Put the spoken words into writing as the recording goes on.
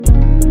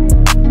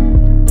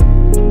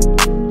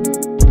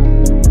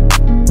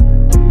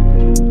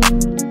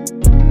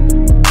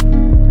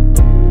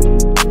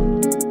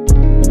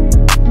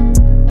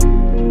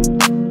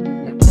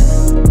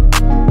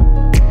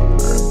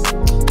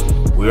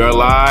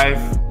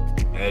live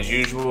as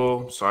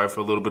usual. Sorry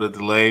for a little bit of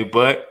delay,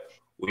 but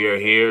we are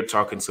here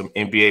talking some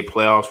NBA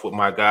playoffs with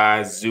my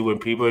guys, Zoo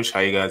and Peebush. How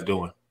you guys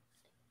doing?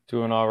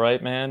 Doing all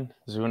right, man.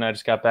 Zoo and I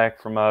just got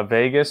back from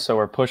Vegas, so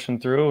we're pushing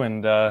through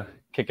and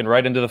kicking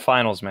right into the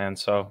finals, man.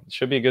 So it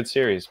should be a good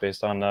series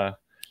based on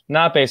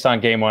not based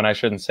on game one. I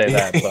shouldn't say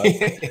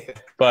that,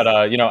 but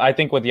I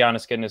think with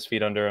Giannis getting his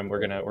feet under him,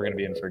 we're gonna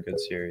be in for a good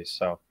series.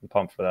 So I'm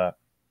pumped for that.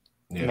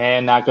 Yeah.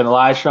 Man, not gonna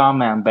lie, Sean,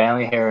 man, I'm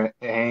barely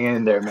hanging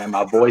in there, man.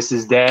 My voice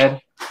is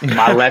dead.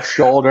 My left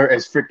shoulder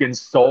is freaking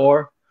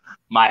sore.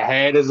 My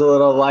head is a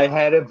little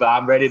lightheaded, but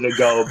I'm ready to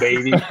go,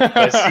 baby.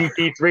 The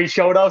CP3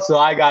 showed up, so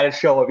I got to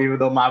show up, even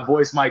though my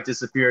voice might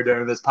disappear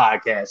during this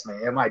podcast,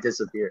 man. It might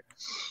disappear.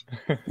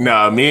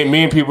 Nah, me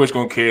and people are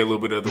going to carry a little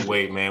bit of the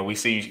weight, man. We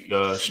see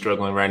you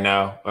struggling right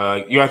now.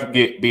 You have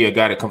to be a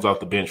guy that comes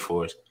off the bench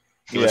for us.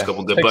 Give us a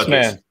couple good buckets.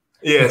 Man.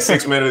 Yeah,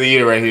 6 man of the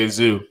year right here,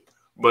 Zoo.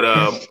 But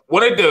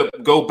wanted to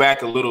go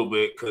back a little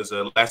bit because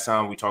last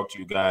time we talked to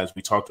you guys,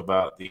 we talked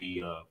about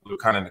we were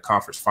kind of in the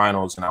conference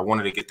finals, and I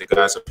wanted to get the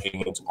guys'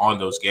 opinions on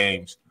those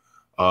games.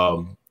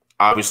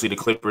 Obviously, the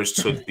Clippers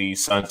took the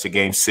Suns to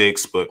Game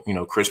 6, but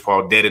Chris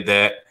Paul deaded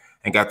that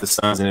and got the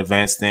Suns and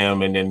advanced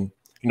them. And then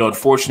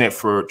unfortunate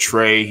for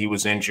Trey, he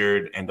was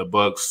injured, and the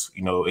Bucks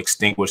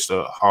extinguished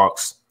the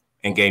Hawks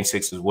in Game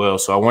 6 as well.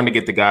 So I wanted to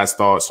get the guys'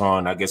 thoughts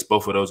on, I guess,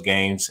 both of those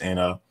games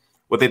and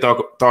what they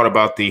thought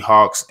about the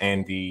Hawks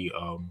and the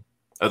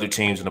other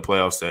teams in the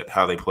playoffs,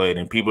 how they played.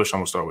 And Peebush,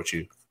 I'm going to start with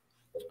you.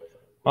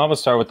 Well, I'm going to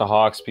start with the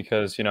Hawks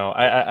because,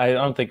 I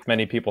don't think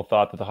many people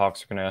thought that the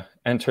Hawks were going to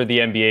enter the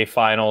NBA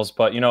Finals.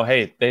 But,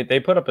 hey,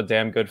 they put up a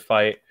damn good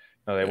fight.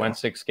 They went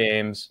 6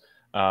 games.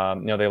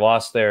 They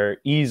lost their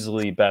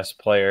easily best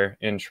player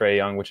in Trae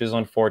Young, which is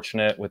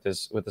unfortunate with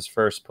his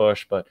first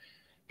push. But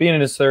being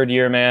in his third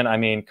year, man, I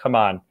mean, come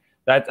on.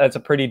 That's a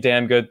pretty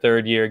damn good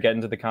third year,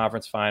 getting to the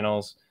conference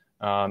finals.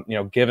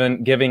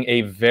 Giving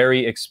a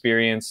very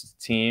experienced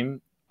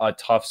team a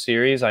tough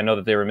series. I know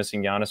that they were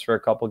missing Giannis for a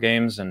couple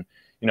games, and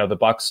the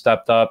Bucks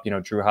stepped up.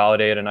 Drew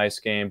Holiday had a nice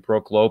game.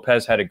 Brook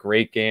Lopez had a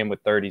great game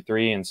with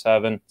 33 and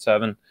 7.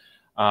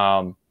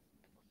 But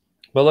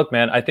look,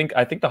 man, I think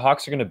the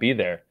Hawks are going to be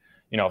there.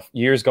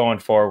 Years going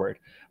forward.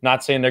 I'm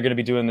not saying they're going to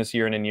be doing this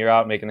year in and year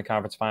out, making the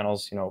conference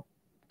finals.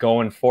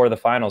 Going for the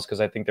finals,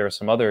 because I think there are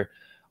some other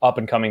up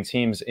and coming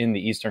teams in the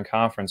Eastern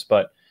Conference,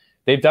 but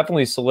they've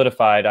definitely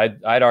solidified,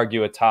 I'd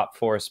argue, a top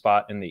 4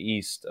 spot in the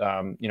East,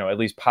 at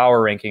least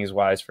power rankings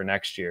wise for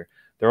next year.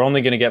 They're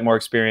only going to get more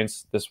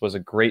experience. This was a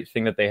great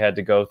thing that they had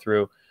to go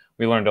through.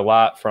 We learned a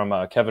lot from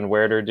Kevin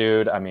Huerter,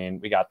 dude. I mean,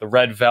 we got the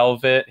Red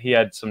Velvet. He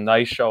had some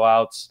nice show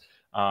outs.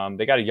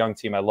 They got a young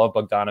team. I love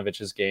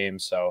Bogdanovich's game.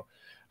 So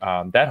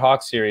that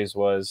Hawks series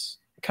was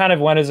kind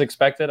of went as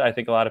expected. I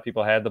think a lot of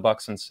people had the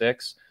Bucks in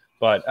 6.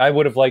 But I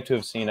would have liked to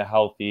have seen a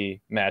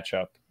healthy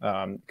matchup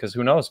because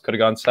who knows, could have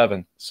gone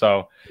 7.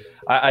 So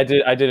I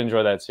did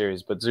enjoy that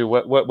series. But Zoo,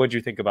 what would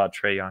you think about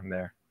Trae Young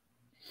there?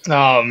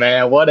 Oh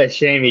man, what a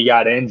shame he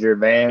got injured,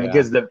 man. Yeah.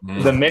 Because the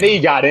minute he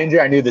got injured,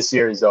 I knew the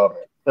series was over.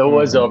 It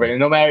was over. And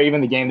no matter even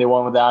the game they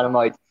won without him,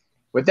 like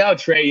without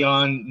Trae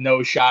Young,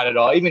 no shot at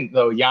all. Even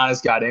though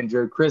Giannis got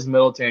injured, Chris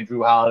Middleton and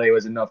Drew Holiday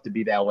was enough to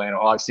beat that Atlanta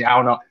Hawks team. I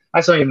don't know.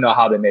 I still don't even know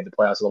how they made the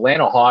playoffs. The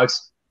Atlanta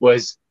Hawks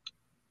was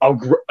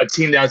a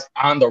team that was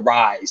on the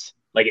rise,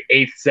 like an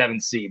 8th,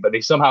 7th seed, but they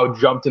somehow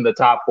jumped in the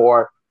top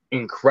 4.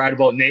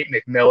 Incredible. Nate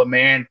McMillan,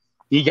 man,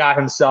 he got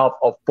himself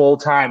a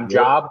full-time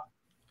job.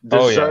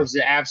 Deserves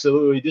it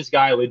absolutely. This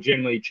guy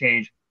legitimately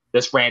changed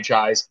this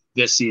franchise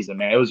this season,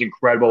 man. It was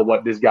incredible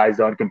what this guy's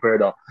done compared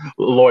to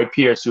Lloyd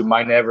Pierce, who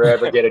might never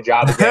ever get a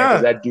job again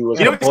because that dude was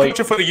he's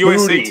coaching for the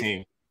USA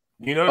team.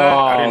 You know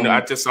that? I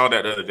just saw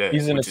that the other day.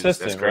 He's an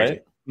assistant,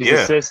 right? He's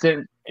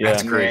assistant.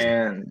 That's crazy.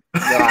 Man.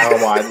 I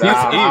don't want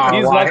that.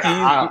 He's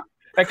lucky.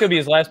 That could be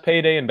his last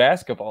payday in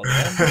basketball.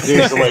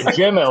 Dude,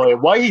 legitimately,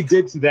 what he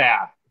did to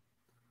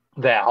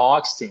that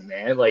Hawks team,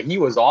 man, like he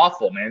was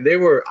awful, man. They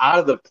were out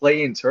of the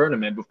play-in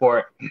tournament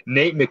before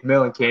Nate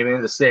McMillan came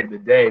in to save the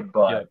day,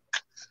 but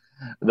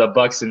the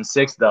Bucks in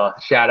 6, though.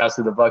 Shout outs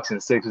to the Bucks in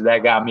 6.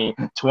 That got me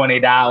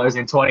 $20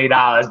 and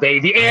 $20,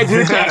 baby.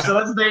 Andrew Jackson,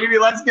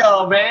 let's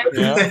go, man.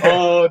 Yeah.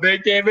 Oh, they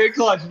came in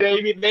clutch,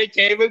 baby. They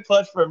came in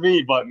clutch for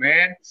me, but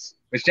man.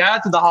 But shout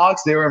out to the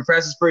Hawks. They were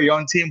impressive for a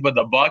young team, but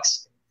the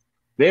Bucks,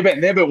 they've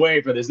been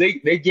waiting for this. They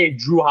gave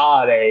Drew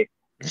Holiday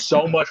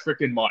so much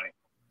freaking money.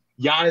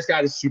 Giannis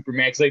got his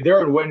supermax. Like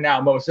they're in win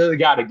now mode, so they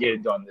got to get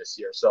it done this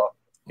year. So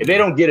if they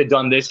don't get it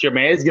done this year,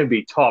 man, it's gonna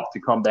be tough to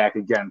come back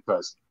again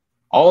because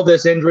all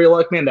this injury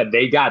luck, man, that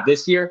they got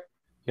this year,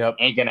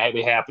 ain't gonna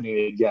be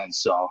happening again.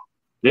 So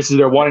this is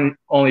their one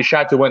only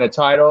shot to win a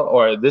title,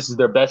 or this is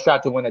their best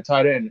shot to win a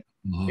title. And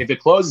if it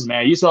closes,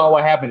 man, you saw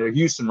what happened to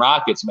Houston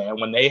Rockets, man.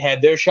 When they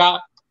had their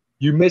shot,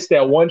 you missed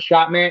that one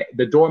shot, man.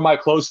 The door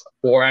might close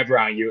forever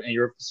on you, and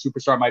your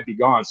superstar might be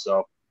gone.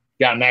 So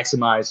you gotta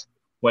maximize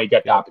when you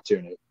get the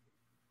opportunity.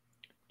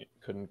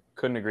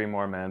 Couldn't agree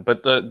more, man.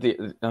 But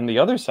the on the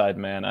other side,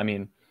 man, I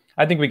mean,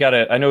 I think we got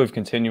to – I know we've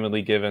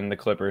continually given the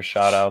Clippers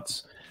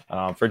shout-outs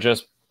for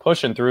just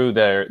pushing through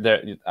their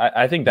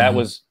I think that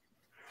was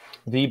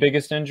the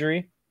biggest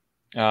injury.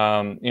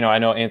 I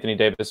know Anthony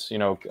Davis,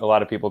 a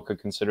lot of people could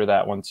consider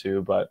that one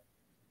too, but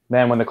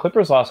man, when the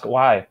Clippers lost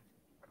Kawhi,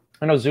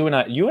 I know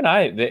you and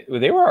I,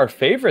 they were our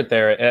favorite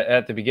there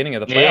at the beginning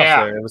of the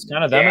playoffs. There, it was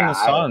kind of them and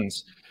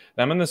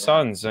the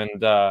Suns, and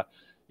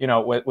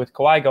with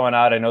Kawhi going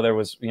out, I know there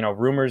was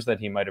rumors that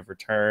he might have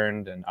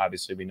returned, and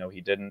obviously we know he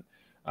didn't.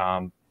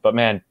 But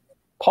man,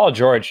 Paul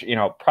George,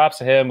 props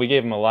to him. We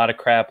gave him a lot of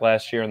crap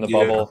last year in the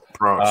bubble.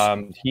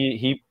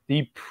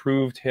 He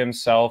proved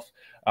himself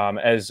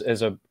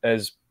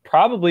as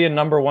probably a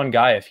number one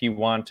guy if he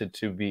wanted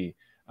to be.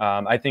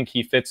 I think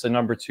he fits a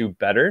number two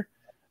better.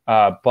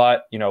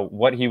 But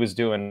what he was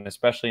doing,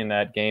 especially in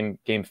that game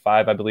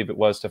 5, I believe it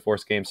was, to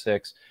force game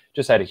 6,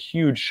 just had a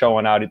huge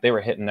showing out. They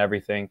were hitting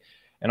everything.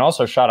 And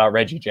also shout out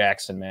Reggie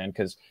Jackson, man,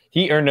 because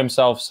he earned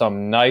himself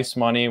some nice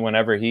money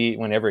whenever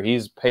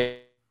he's paid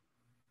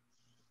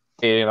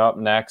up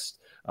next.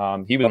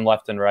 He was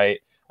left and right.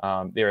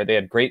 They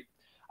had great.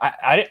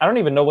 I don't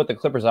even know what the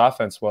Clippers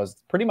offense was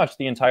pretty much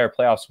the entire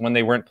playoffs when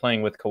they weren't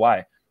playing with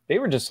Kawhi. They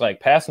were just like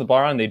passing the ball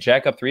around. They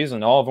jack up threes,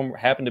 and all of them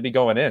happened to be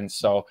going in.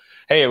 So,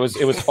 hey, it was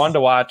fun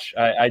to watch.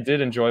 I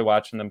did enjoy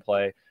watching them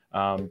play.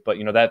 But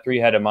that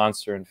 3-headed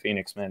monster in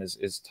Phoenix, man,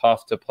 is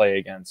tough to play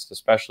against,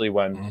 especially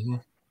when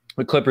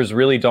the Clippers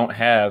really don't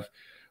have.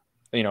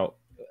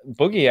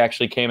 Boogie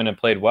actually came in and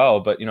played well,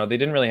 but they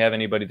didn't really have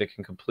anybody that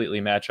can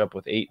completely match up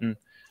with Ayton,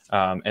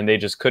 and they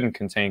just couldn't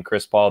contain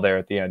Chris Paul there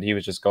at the end. He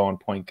was just going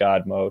point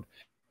guard mode,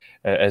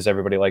 as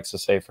everybody likes to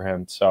say for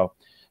him. So.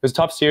 It was a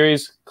tough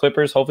series.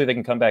 Clippers, hopefully they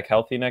can come back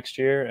healthy next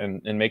year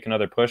and make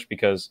another push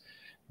because,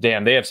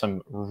 damn, they have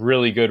some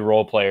really good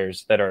role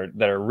players that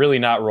are really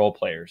not role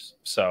players.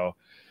 So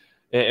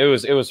it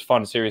was a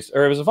fun series,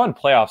 or it was a fun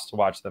playoffs to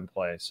watch them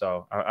play.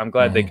 So I'm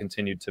glad they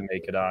continued to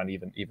make it on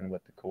even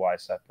with the Kawhi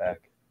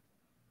setback.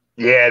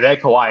 Yeah,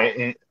 that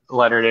Kawhi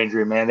Leonard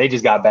injury, man, they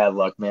just got bad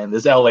luck, man.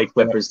 This LA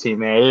Clippers team,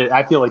 man,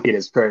 I feel like it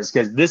is cursed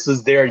because this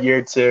is their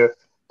year to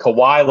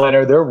Kawhi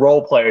Leonard. They're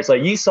role players.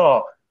 Like you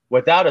saw,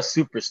 without a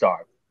superstar,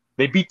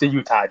 they beat the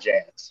Utah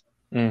Jazz.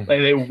 Like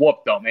they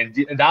whooped them. And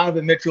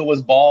Donovan Mitchell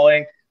was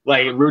balling.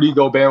 Like Rudy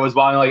Gobert was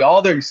balling. Like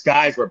all their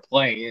guys were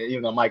playing.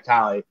 Even though Mike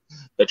Conley,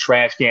 the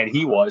trash can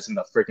he was in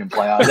the freaking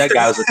playoffs. That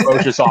guy was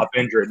atrocious off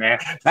injury, man.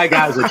 That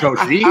guy was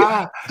atrocious. He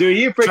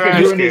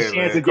freaking ruined his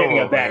chance of getting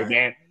a bag,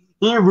 man.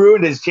 He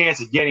ruined his chance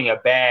of getting a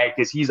bag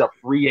because he's a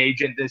free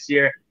agent this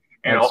year.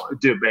 And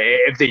dude,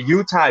 if the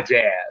Utah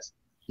Jazz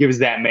gives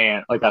that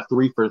man like a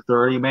 3 for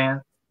 30,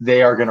 man,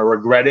 they are gonna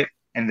regret it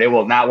and they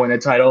will not win the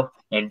title.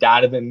 And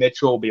Donovan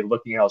Mitchell will be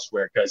looking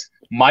elsewhere because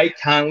Mike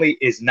Conley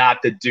is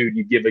not the dude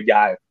you give a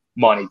guy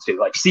money to.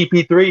 Like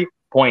CP3,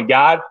 point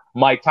guard.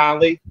 Mike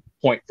Conley,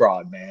 point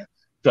fraud, man.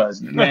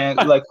 Because, man,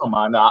 like, come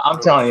on. Nah,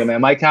 I'm telling you,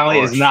 man, Mike Conley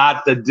is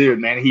not the dude,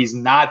 man. He's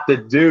not the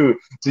dude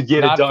to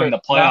get it done in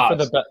the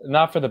playoffs.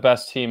 Not for the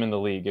best team in the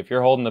league. If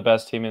you're holding the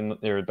best team in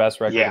your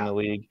best record in the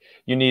league,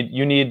 you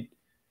need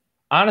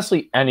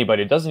honestly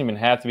anybody. It doesn't even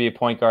have to be a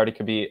point guard. It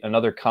could be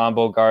another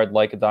combo guard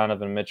like a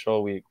Donovan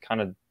Mitchell. We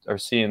kind of are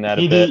seeing that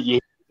a bit.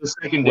 He's the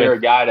secondary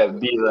guy to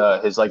be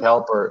his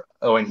helper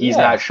when he's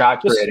not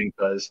shot creating,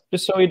 because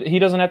just so he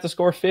doesn't have to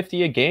score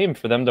 50 a game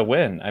for them to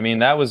win. I mean,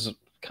 that was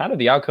kind of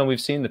the outcome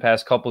we've seen the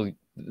past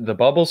the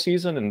bubble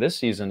season and this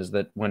season, is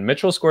that when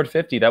Mitchell scored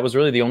 50, that was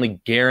really the only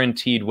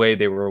guaranteed way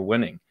they were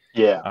winning.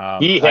 Yeah,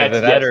 he had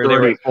either that or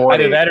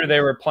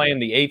they were playing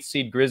the 8th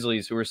seed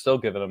Grizzlies, who were still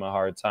giving them a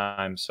hard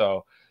time.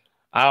 So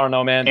I don't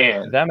know, man.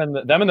 Them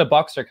and the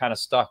Bucks are kind of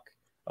stuck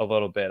a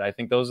little bit. I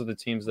think those are the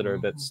teams that are a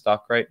bit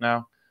stuck right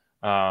now.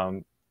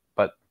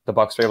 But the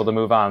Bucks are able to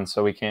move on,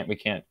 so we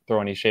can't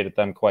throw any shade at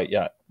them quite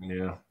yet.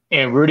 Yeah.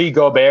 And Rudy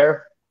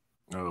Gobert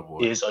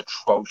is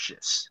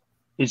atrocious.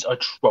 He's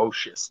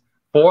atrocious.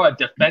 For a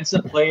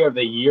defensive player of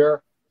the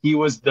year, he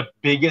was the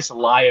biggest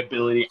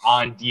liability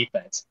on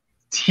defense.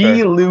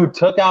 T. Lue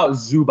took out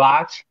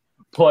Zubac,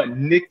 put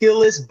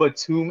Nicholas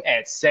Batum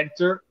at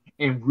center,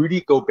 and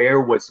Rudy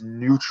Gobert was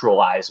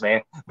neutralized,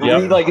 man.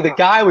 The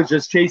guy was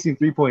just chasing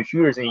three-point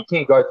shooters, and he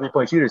can't guard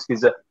three-point shooters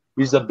because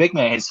he's a big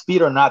man. His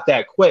feet are not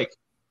that quick.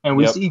 And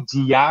we see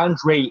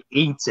DeAndre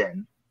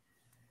Ayton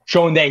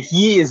showing that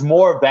he is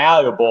more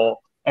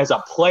valuable as a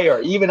player.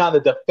 Even on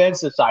the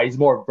defensive side, he's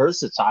more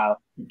versatile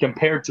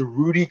compared to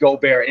Rudy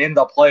Gobert in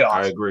the playoffs.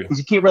 I agree. Because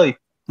you can't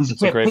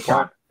pick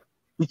on him.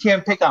 You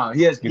can't pick on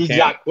him. He's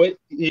got quit.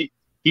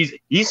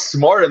 He's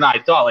smarter than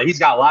I thought. Like, he's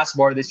got a lot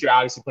smarter this year,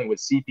 obviously playing with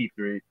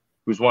CP3,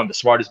 who's one of the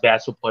smartest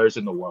basketball players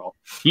in the world.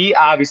 He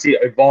obviously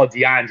evolved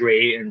DeAndre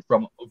Ayton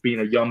from being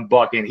a young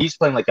buck, and he's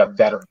playing like a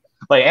veteran.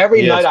 Like,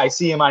 every night I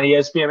see him on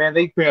ESPN, man,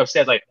 they bring up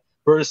stats like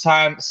first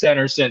time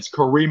center since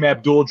Kareem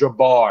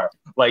Abdul-Jabbar,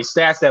 like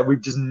stats that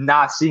we've just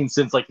not seen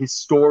since like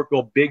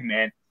historical big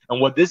man.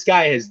 And what this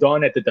guy has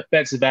done at the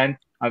defensive end,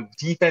 on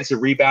defensive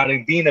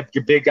rebounding, being a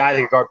big guy that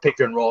can guard pick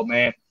and roll,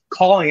 man,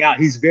 calling out.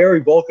 He's very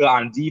vocal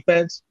on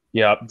defense.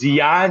 Yep.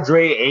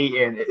 DeAndre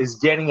Ayton is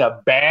getting a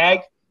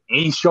bag, and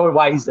he's showing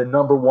why he's the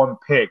number one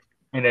pick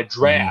in a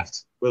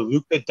draft with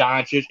Luka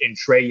Doncic and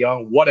Trae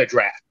Young. What a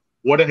draft.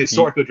 What a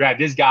historical draft.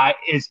 This guy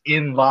is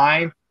in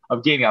line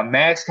of getting a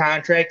max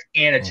contract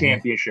and a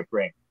championship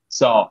ring.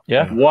 So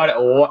what a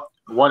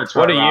turnaround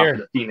what a year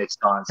for the Phoenix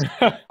Suns.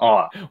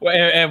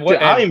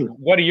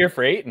 What a year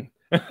for Ayton.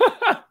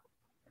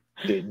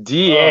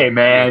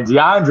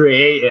 DeAndre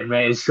Ayton,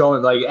 man, is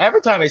showing like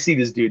every time I see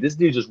this dude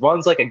just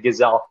runs like a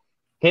gazelle.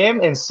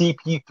 Him and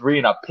CP3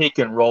 in a pick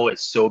and roll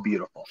is so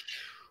beautiful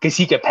because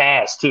he could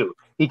pass too.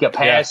 He could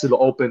pass to the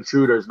open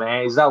shooters,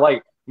 man. He's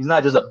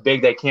not just a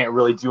big that can't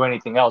really do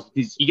anything else.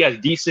 He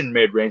got decent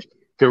mid range,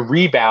 can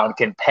rebound,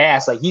 can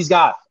pass. Like he's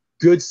got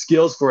good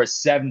skills for a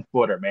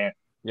 7-footer, man.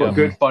 For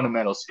good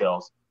fundamental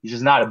skills. He's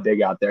just not a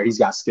big out there. He's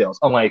got skills,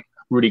 unlike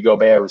Rudy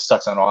Gobert, who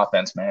sucks on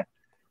offense, man.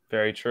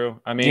 Very true.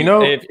 I mean,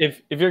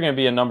 if you're going to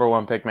be a number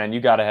one pick, man,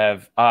 you got to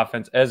have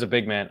offense as a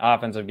big man,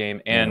 offensive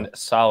game, and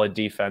solid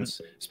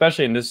defense,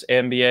 especially in this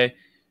NBA.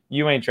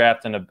 You ain't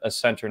drafting a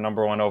center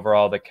number one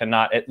overall that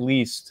cannot at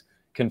least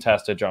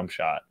contest a jump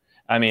shot.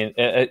 I mean,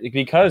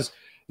 because,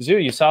 Zoo,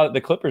 you saw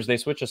the Clippers, they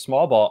switched a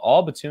small ball.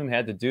 All Batum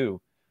had to do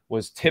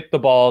was tip the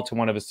ball to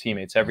one of his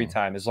teammates every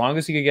time. As long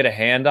as he could get a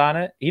hand on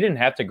it, he didn't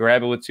have to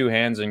grab it with two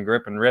hands and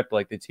grip and rip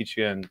like they teach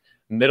you in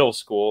middle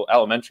school,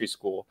 elementary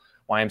school,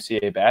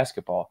 YMCA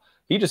basketball.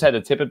 He just had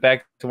to tip it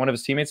back to one of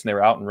his teammates and they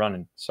were out and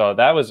running. So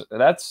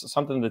that's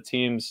something the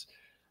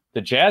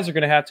Jazz are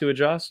going to have to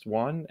adjust,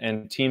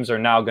 and teams are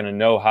now going to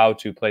know how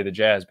to play the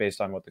Jazz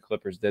based on what the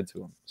Clippers did to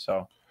them.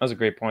 So that was a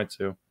great point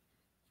too.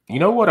 You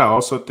know what I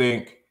also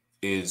think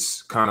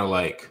is kind of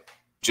like,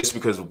 just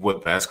because of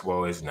what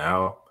basketball is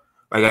now,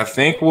 like I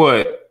think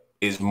what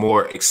is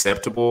more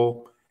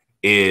acceptable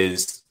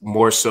is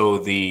more so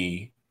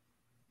the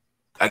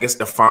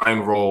fine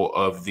role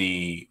of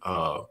the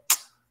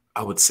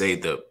I would say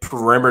the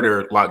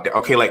perimeter lockdown.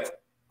 Okay, like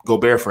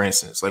Gobert, for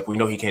instance, like we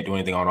know he can't do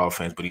anything on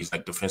offense, but he's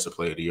like defensive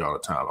player of the year all the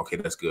time. Okay,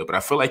 that's good. But I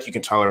feel like you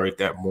can tolerate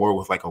that more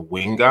with like a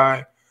wing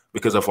guy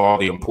because of all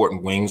the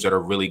important wings that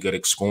are really good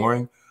at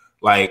scoring.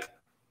 Like,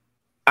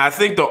 I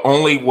think the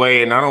only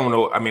way, and I don't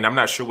know, I mean, I'm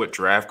not sure what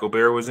draft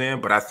Gobert was in,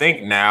 but I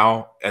think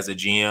now as a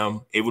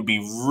GM, it would be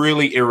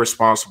really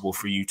irresponsible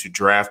for you to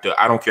draft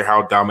I don't care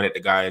how dominant the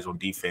guy is on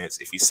defense.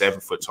 If he's 7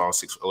 foot tall,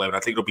 6'11",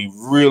 I think it'll be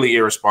really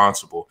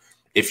irresponsible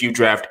if you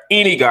draft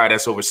any guy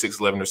that's over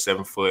 6'11" or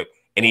 7 foot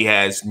and he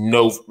has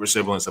no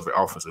resemblance of an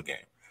offensive game.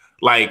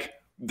 Like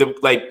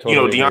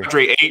totally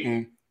DeAndre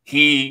Ayton,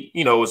 he,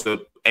 is an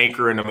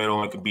anchor in the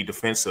middle and can be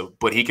defensive,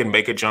 but he can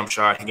make a jump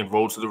shot. He can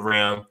roll to the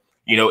rim.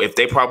 If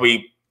they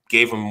probably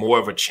gave him more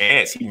of a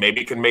chance, he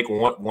maybe can make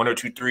one or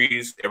two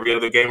threes every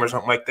other game or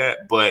something like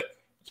that. But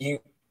you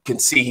can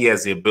see he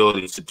has the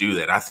ability to do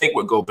that. I think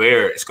with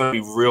Gobert, it's going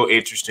to be real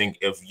interesting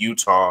if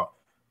Utah,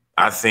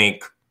 I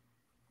think,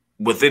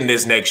 within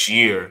this next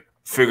year,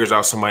 figures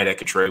out somebody that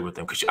can trade with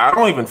him. Because I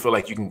don't even feel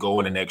like you can go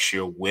in the next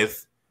year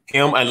with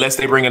him unless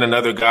they bring in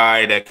another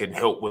guy that can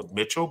help with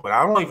Mitchell. But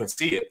I don't even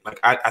see it. Like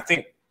I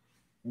think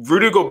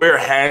Rudy Gobert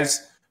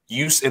has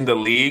use in the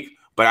league,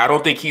 but I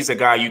don't think he's a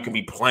guy you can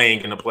be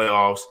playing in the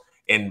playoffs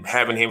and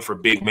having him for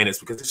big minutes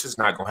because it's just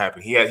not going to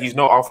happen. He's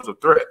no offensive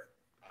threat.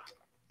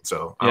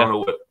 So I don't know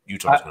what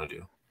Utah's going to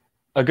do.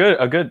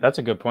 That's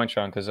a good point,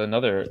 Sean, because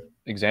another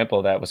example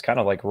of that was kind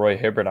of like Roy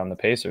Hibbert on the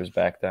Pacers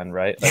back then,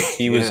 right? Like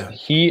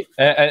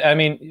I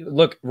mean,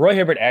 look, Roy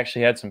Hibbert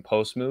actually had some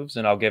post moves,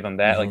 and I'll give him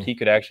that. Like he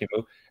could actually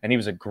move, and he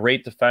was a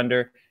great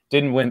defender.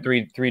 Didn't win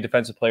three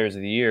defensive players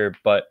of the year,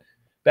 but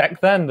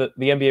back then the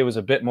NBA was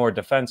a bit more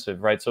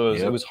defensive, right? So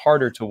it was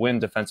harder to win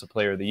defensive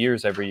player of the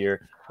years every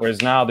year,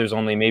 whereas now there's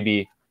only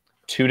maybe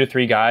 2 to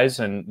 3 guys,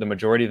 and the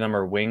majority of them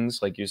are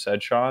wings, like you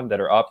said, Sean, that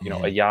are up. A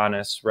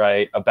Giannis,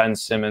 right? A Ben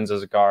Simmons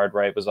as a guard,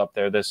 right, was up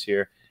there this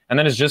year. And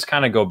then it's just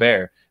kind of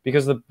Gobert,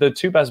 because the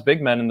 2 best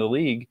big men in the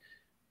league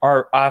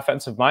are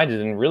offensive minded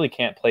and really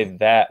can't play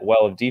that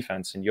well of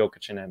defense in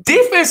Jokic and Embiid.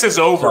 Defense is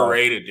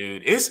overrated,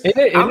 dude. It is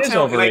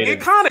overrated. Like,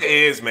 it kind of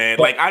is, man.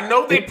 But like I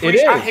know they preach.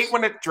 I hate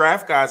when the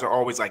draft guys are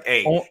always like,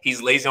 "Hey,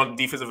 he's lazy on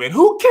the defensive end."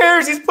 Who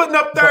cares? He's putting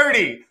up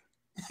 30.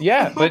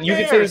 Yeah, but you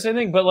could say the same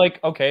thing. But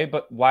like, okay,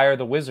 but why are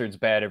the Wizards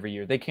bad every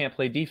year? They can't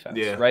play defense,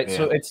 right? Yeah.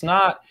 So it's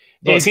not.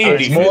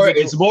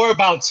 It's more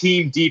about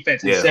team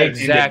defense instead of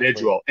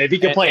individual. If you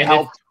can play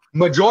help,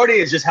 majority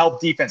is just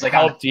help defense. Like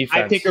help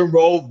defense. I pick and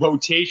roll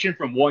rotation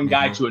from one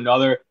guy to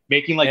another,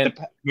 making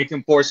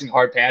forcing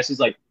hard passes.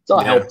 Like it's all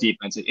help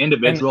defense.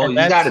 Individual, you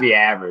got to be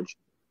average.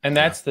 And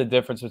that's the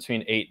difference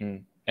between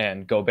Ayton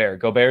and Gobert.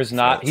 Gobert's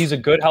not. He's a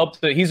good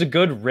He's a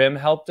good rim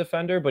help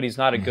defender, but he's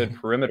not a good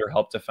perimeter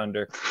help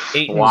defender.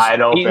 Ayton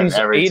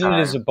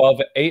is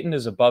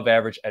above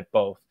average at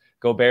both.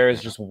 Gobert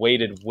is just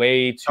weighted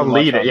way too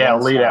much. Lead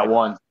at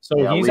one.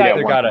 So he's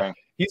either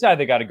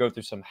got to go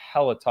through some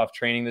hella tough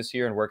training this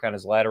year and work on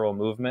his lateral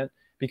movement,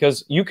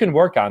 because you can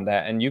work on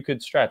that and you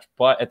could stretch,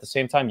 but at the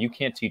same time, you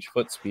can't teach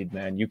foot speed,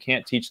 man. You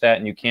can't teach that,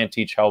 and you can't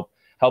teach help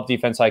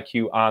defense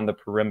IQ on the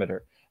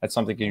perimeter. That's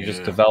something you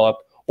just develop.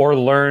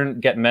 or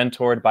get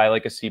mentored by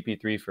like a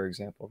CP3, for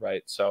example,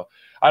 right? So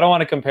I don't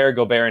want to compare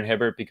Gobert and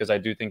Hibbert because I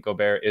do think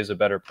Gobert is a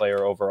better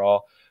player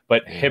overall.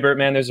 But Hibbert,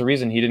 man, there's a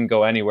reason he didn't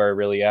go anywhere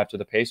really after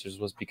the Pacers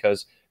was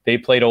because they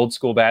played old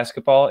school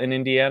basketball in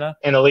Indiana.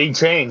 And the league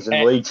changed.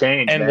 The league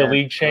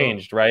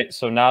changed, right?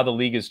 So now the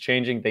league is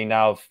changing. They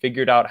now have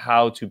figured out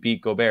how to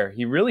beat Gobert.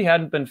 He really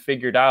hadn't been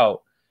figured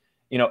out,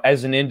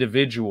 as an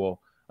individual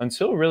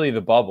until really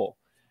the bubble.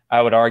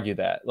 I would argue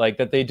that. Like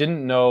that they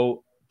didn't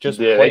know just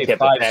play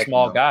five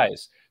small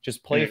guys.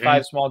 Just play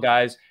five small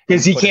guys.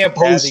 Because he can't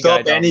post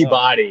up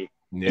anybody.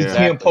 Yeah. He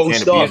can't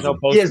post up.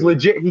 He is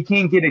legit. He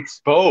can't get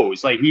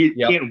exposed. Like he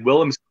can't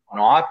will himself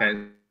on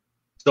offense.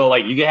 So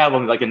like you can have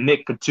him like a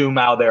Nick Batum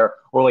out there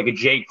or like a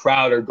Jay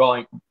Crowder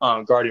guarding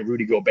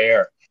Rudy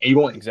Gobert, and you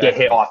won't get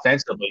hit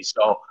offensively.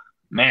 So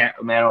man,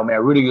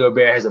 Rudy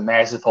Gobert has a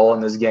massive hole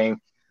in this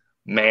game.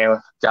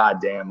 Man,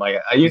 goddamn,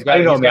 like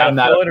I'm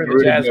not a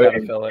Rudy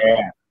Gobert.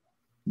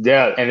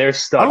 Yeah, and they're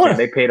stuck.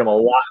 They paid him a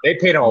lot. They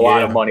paid him a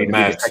lot of money to be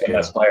the second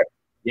best player.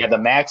 Yeah, the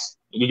max.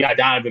 You got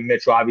Donovan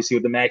Mitchell, obviously,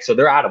 with the max, so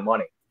they're out of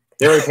money.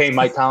 They already paid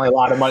Mike Conley a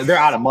lot of money. They're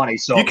out of money,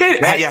 so you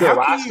can't. How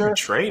can you even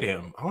trade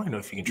him? I don't even know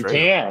if you can trade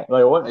him. You can't.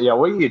 Like what? Yeah,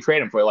 what can you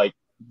trade him for? Like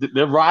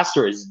the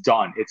roster is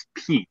done. It's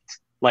peaked.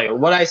 Like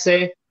what I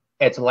say,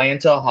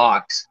 Atlanta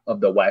Hawks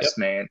of the West,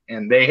 man,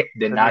 and they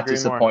did not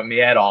disappoint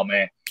me at all,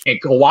 man.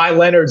 And Kawhi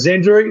Leonard's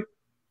injury.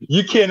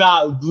 You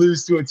cannot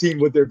lose to a team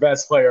with their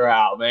best player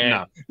out, man.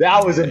 No.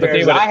 That was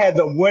embarrassing. I had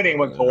them winning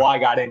when Kawhi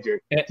got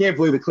injured. I can't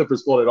believe the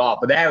Clippers pulled it off,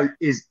 but that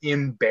is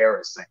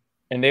embarrassing.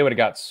 And they would have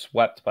got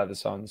swept by the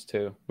Suns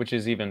too, which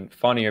is even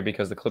funnier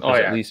because the Clippers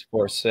at least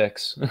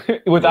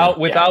 4-6 without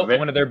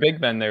one of their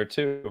big men there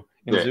too.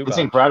 It's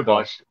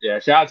incredible. Yeah,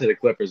 shout out to the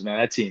Clippers, man.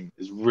 That team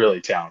is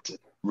really talented.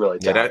 Really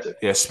talented.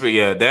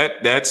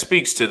 That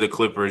speaks to the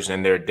Clippers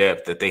and their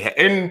depth that they have.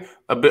 And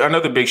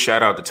another big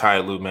shout out to Ty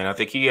Lue, man. I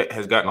think he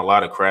has gotten a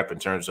lot of crap in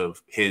terms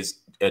of his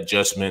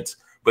adjustments,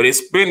 but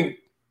it's been,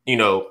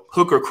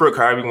 hook or crook,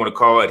 however you want to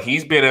call it.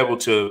 He's been able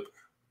to,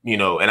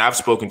 and I've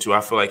spoken to,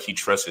 I feel like he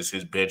trusts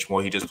his bench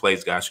more. He just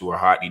plays guys who are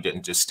hot. He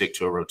didn't just stick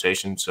to a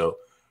rotation. So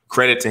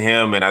credit to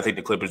him. And I think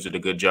the Clippers did a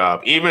good job,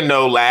 even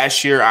though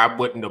last year I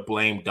wouldn't have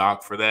blamed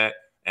Doc for that.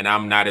 And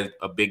I'm not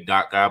a big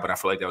Doc guy, but I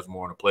feel like that was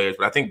more on the players.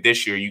 But I think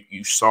this year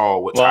you saw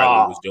what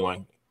Tyler was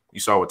doing. You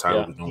saw what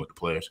Tyler was doing with the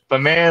players. But,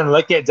 man,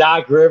 look at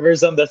Doc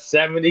Rivers on the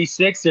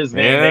 76ers,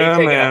 man.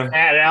 They took a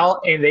pat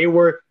out, and they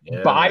were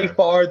by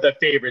far the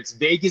favorites.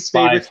 Vegas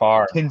favorites.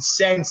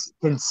 Consensus.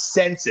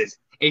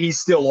 And he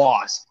still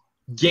lost.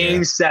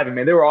 Game 7,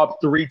 man. They were up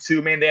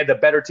 3-2, man. They had the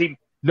better team.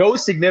 No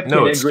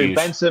significant injury.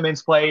 Ben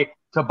Simmons played.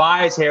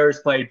 Tobias Harris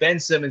played. Ben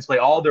Simmons played.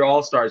 All their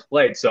all-stars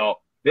played. So,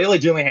 they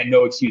legitimately had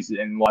no excuses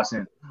in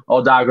Washington.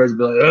 All Doc Rivers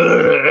be like,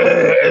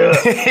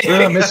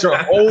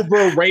 Mr.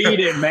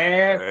 Overrated,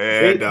 man.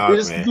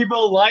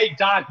 People like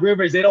Doc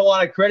Rivers. They don't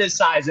want to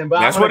criticize him, but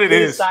that's I'm what it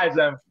criticize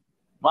him.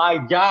 My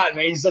God,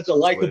 man, he's such a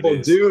likable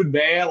dude,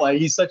 man. Like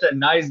he's such a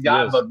nice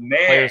guy, but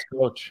man,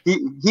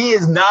 he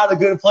is not a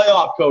good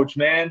playoff coach,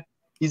 man.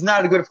 He's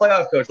not a good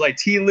playoff coach. Like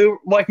T. Lue,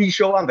 what he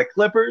showed on the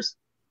Clippers,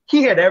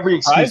 he had every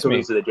excuse to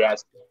lose to the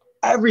Jazz.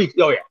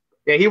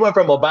 Yeah, he went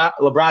from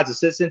LeBron's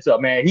assistant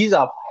to, man, he's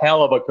a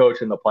hell of a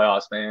coach in the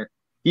playoffs, man.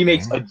 He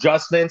makes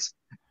adjustments.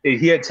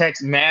 He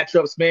attacks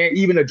matchups, man,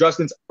 even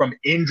adjustments from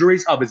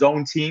injuries of his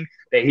own team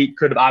that he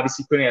couldn't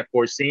have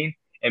foreseen,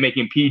 and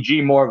making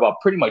PG more of a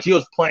he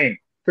was playing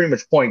pretty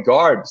much point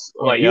guards.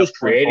 Like he was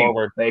creating.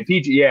 Like,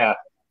 PG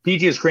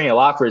is creating a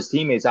lot for his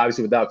teammates,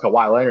 obviously without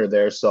Kawhi Leonard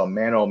there. So,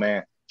 man, oh,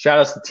 man. Shout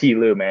outs to T.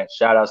 Lue, man.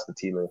 Shout outs to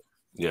T. Lue.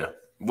 Yeah.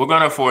 We're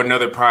going to, for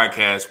another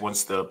podcast,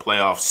 once the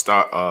playoffs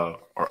are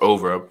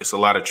over, it's a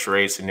lot of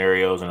trade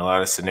scenarios and a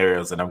lot of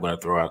scenarios that I'm going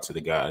to throw out to the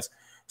guys.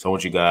 So I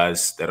want you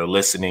guys that are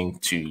listening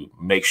to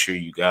make sure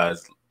you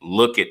guys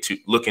look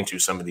into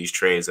some of these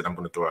trades that I'm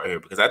going to throw out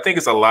here, because I think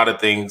it's a lot of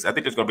things. I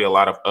think there's going to be a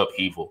lot of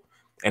upheaval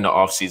in the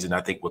offseason,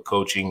 I think, with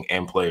coaching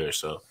and players.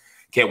 So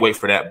can't wait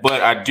for that. But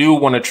I do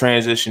want to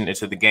transition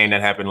into the game that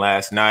happened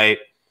last night.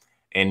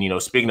 And,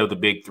 speaking of the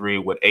big three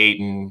with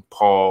Ayton,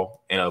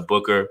 Paul, and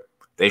Booker,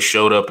 they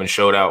showed up and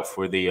showed out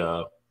for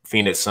the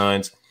Phoenix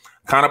Suns.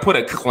 Kind of put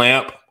a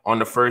clamp on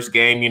the first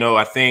game.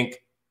 I think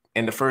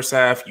in the first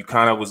half, you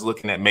kind of was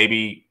looking at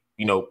maybe,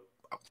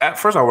 at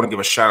first I want to give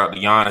a shout out to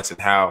Giannis and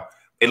how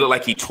it looked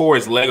like he tore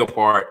his leg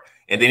apart.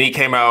 And then he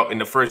came out in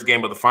the first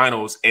game of the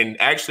finals and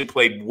actually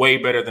played way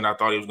better than I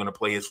thought he was going to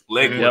play. His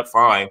leg looked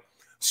fine.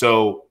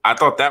 So I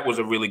thought that was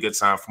a really good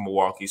sign for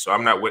Milwaukee. So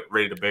I'm not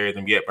ready to bury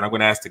them yet, but I'm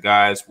going to ask the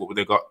guys what were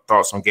their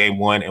thoughts on game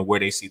one and where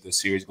they see the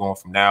series going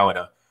from now. And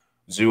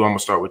Zoo, I'm going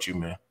to start with you,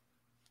 man.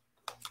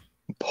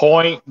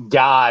 Point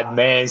God,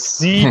 man.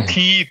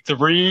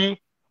 CP3.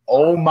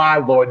 Oh, my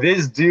Lord.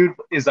 This dude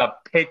is a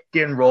pick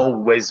and roll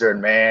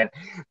wizard, man.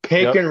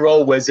 Pick and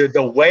roll wizard.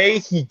 The way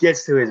he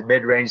gets to his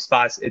mid-range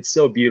spots, it's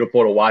so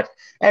beautiful to watch.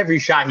 Every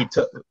shot he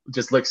took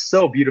just looks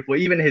so beautiful.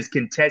 Even his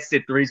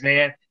contested threes,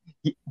 man.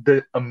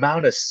 The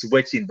amount of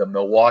switching the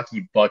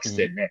Milwaukee Bucks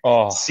did, man.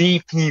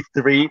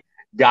 CP3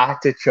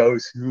 got to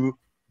chose who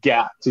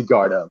got to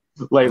guard him.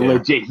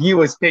 Legit, he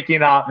was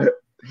picking on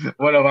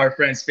one of our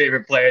friends'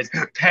 favorite players,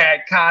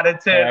 Pat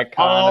Connaughton,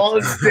 all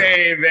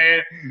day,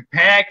 man.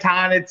 Pat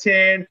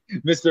Connaughton,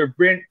 Mr.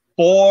 Brent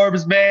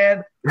Forbes,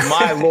 man.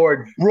 My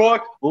Lord,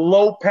 Brooke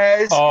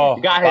Lopez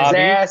got his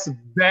ass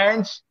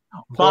benched.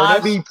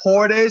 Bobby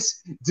Portis,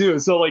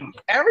 dude. So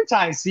every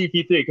time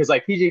CP3, because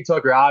PJ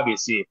Tucker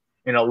obviously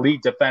an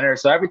elite defender,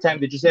 so every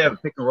time they just have a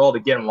pick and roll to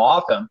get him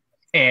off him,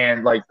 and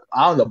I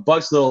don't know, the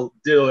Bucks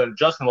did an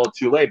adjustment a little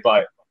too late,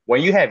 but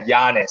when you have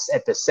Giannis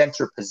at the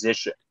center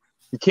position,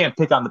 you can't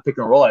pick on the pick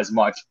and roll as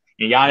much.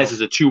 And Giannis is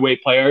a two-way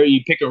player.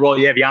 You pick and roll,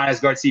 you have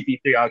Giannis guard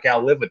CP3. Okay,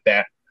 I'll live with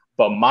that.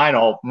 But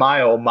oh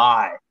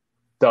my,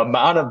 the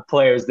amount of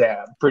players that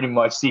pretty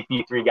much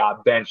CP3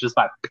 got benched just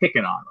by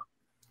picking on him.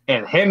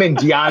 And him and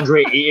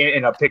DeAndre Ayton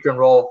in a pick and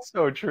roll.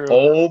 So true.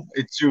 Oh,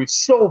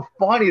 it's so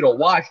funny to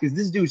watch because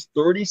this dude's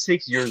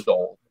 36 years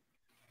old,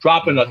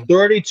 dropping a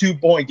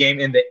 32-point game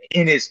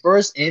in his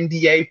first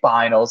NBA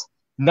Finals,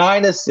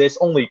 9 assists,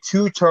 only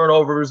 2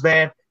 turnovers,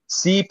 man.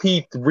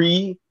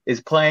 CP3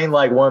 is playing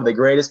like one of the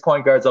greatest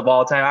point guards of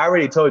all time. I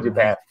already told you,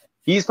 Pat.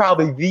 He's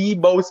probably the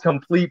most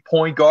complete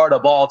point guard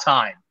of all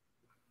time.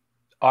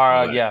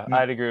 Yeah,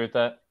 I'd agree with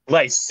that.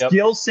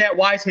 Skill set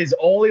wise, his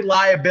only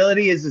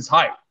liability is his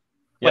height.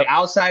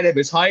 Outside of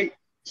his height,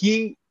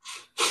 he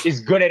is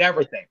good at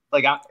everything.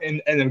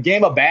 In the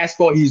game of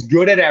basketball, he's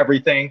good at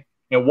everything.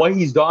 And what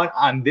he's done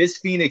on this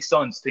Phoenix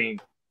Suns team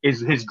is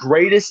his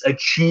greatest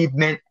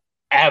achievement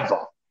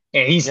ever.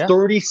 And he's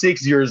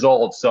 36 years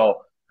old.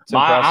 So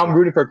I'm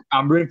rooting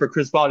for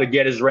Chris Paul to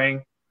get his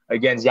ring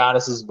against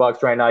Giannis's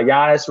Bucks right now.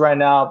 Giannis right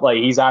now,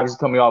 he's obviously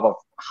coming off a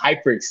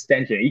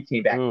hyperextension. He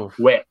came back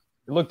quick.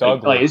 It looked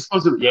ugly. It's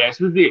supposed to be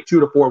a 2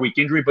 to 4 week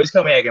injury, but he's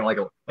coming back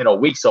in a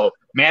week. So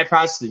mad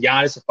process to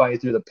Giannis to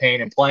fight through the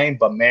pain and playing.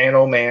 But man,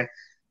 oh man,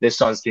 this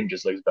Suns team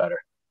just looks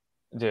better.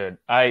 Dude,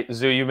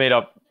 Zoo, you made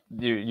up.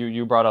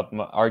 You brought up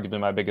arguably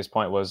my biggest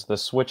point was the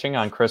switching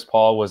on Chris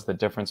Paul was the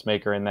difference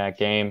maker in that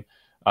game.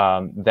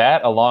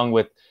 That along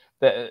with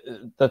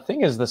the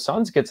thing is the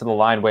Suns get to the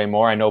line way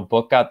more. I know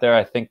Book got there,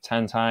 I think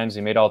 10 times.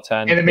 He made all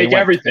 10. And they make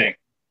everything.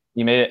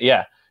 He made it.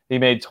 Yeah, he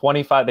made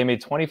 25. They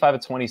made 25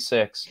 of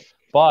 26.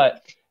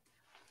 But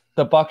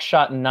the Bucks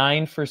shot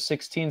 9 for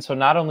 16. So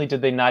not only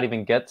did they not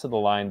even get to the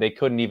line, they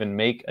couldn't even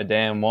make a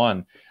damn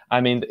one. I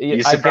mean,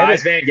 you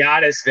surprised, man?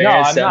 Giannis,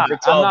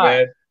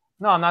 man.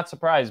 No, I'm not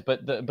surprised.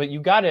 But you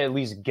got to at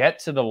least get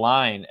to the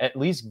line. At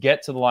least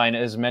get to the line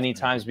as many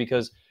times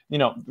because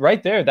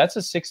right there, that's a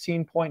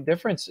 16-point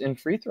difference in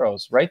free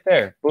throws. Right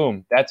there,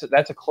 boom. That's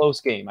a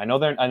close game. I know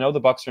the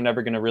Bucks are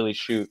never going to really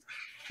shoot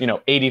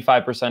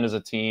 85% as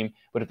a team,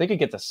 but if they could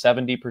get to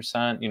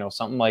 70%,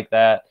 something like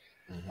that.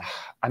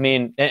 I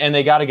mean, and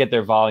they got to get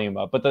their volume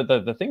up. But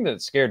the thing that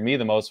scared me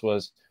the most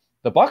was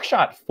the Bucks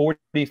shot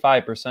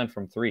 45%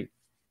 from 3,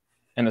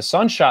 and the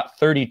Suns shot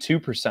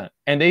 32%,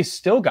 and they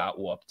still got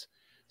whooped.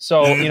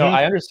 So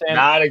I understand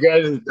not a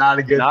good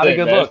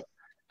look.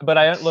 But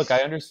I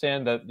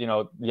understand that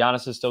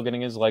Giannis is still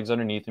getting his legs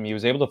underneath him. He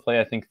was able to play,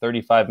 I think,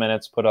 35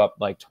 minutes, put up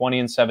 20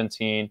 and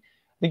 17. I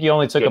think he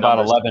only took about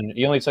 11.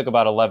 He only took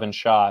about 11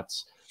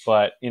 shots,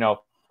 but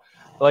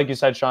like you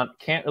said, Sean,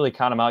 can't really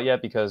count him out yet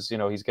because,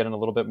 he's getting a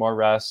little bit more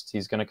rest.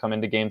 He's going to come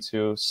into game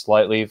 2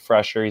 slightly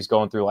fresher. He's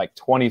going through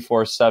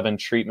 24/7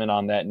 treatment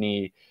on that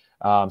knee.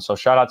 So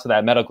shout out to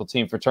that medical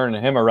team for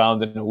turning him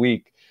around in a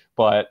week.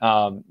 But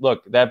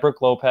look, that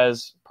Brooke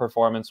Lopez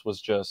performance was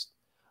just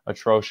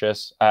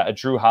atrocious.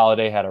 Drew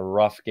Holiday had a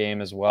rough game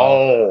as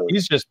well.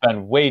 He's just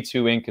been way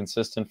too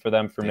inconsistent for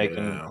them for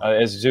making,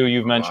 as Zoo,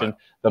 you've mentioned,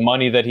 the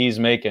money that he's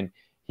making.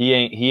 He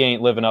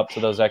ain't living up to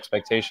those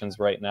expectations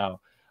right now.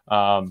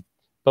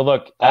 But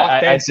look,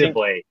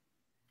 offensively,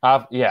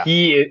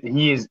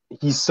 he's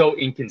so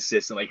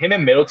inconsistent. Him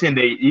and Middleton,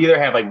 they either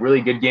have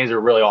really good games or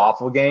really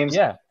awful games.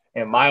 Yeah.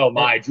 And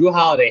my, Drew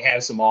Holiday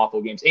has some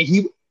awful games.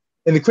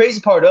 And the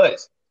crazy part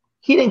is,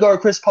 he didn't guard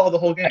Chris Paul the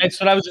whole game. That's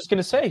what I was just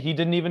gonna say. He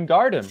didn't even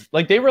guard him.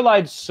 They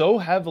relied so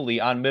heavily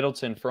on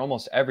Middleton for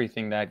almost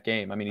everything that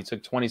game. I mean, he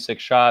took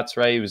 26 shots,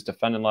 right? He was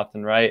defending left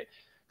and right.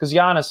 Because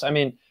Giannis, I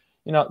mean,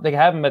 they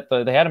had him at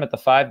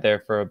the 5 there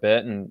for a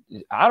bit, and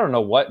I don't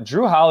know what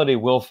Drew Holiday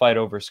will fight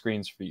over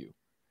screens for you.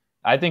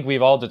 I think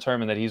we've all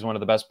determined that he's one of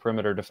the best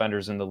perimeter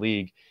defenders in the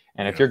league.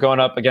 And if you're going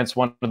up against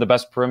one of the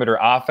best perimeter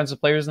offensive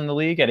players in the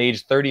league at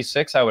age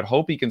 36, I would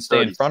hope he can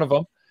stay in front of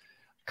him.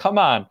 Come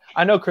on.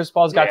 I know Chris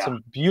Paul's got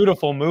some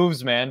beautiful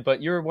moves, man,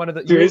 but you're one of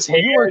the his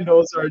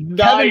handles are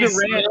nice.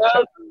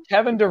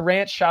 Kevin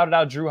Durant shouted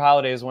out Drew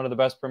Holiday as one of the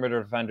best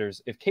perimeter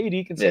defenders. If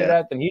KD can say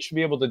that, then he should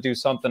be able to do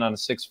something on a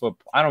 6-foot.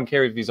 I don't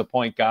care if he's a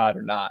point guard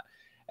or not.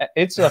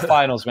 It's the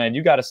finals, man.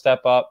 You got to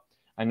step up.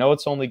 I know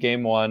it's only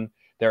game 1.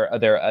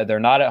 They're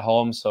not at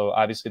home, so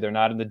obviously they're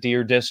not in the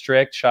Deer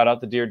District. Shout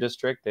out the Deer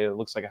District. It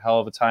looks like a hell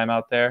of a time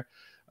out there.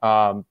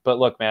 But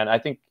look, man, I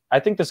think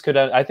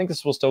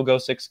this will still go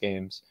 6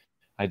 games.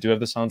 I do have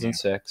the Suns in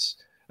 6.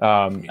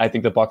 I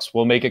think the Bucks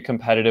will make it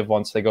competitive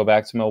once they go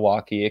back to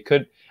Milwaukee.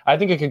 I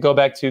think it could go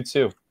back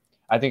 2-2.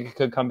 I think it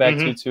could come back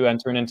 2-2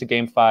 entering into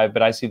game 5,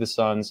 but I see the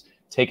Suns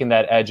taking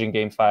that edge in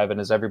Game 5. And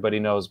as everybody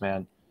knows,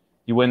 man,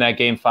 you win that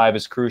Game 5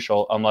 is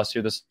crucial, unless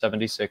you're the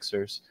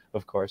 76ers,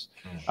 of course.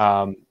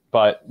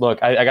 But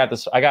look, I got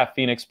this. I got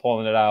Phoenix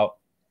pulling it out,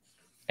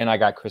 and I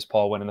got Chris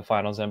Paul winning the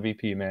Finals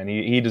MVP. Man,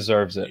 he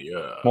deserves it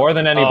more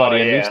than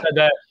anybody.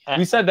 And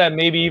we said that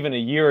maybe even a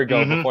year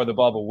ago before the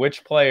bubble.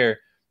 Which player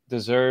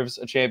deserves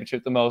a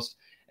championship the most?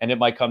 And it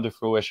might come to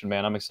fruition,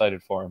 man. I'm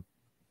excited for him.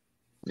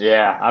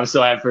 Yeah, I'm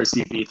so happy for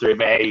CP3,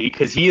 man,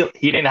 because he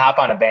didn't hop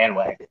on a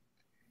bandwagon.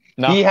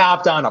 No. He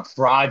hopped on a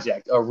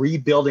project, a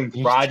rebuilding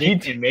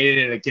project, and made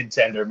it a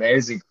contender, man.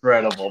 It's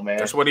incredible, man.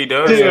 That's what he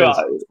does. Dude,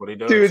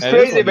 it's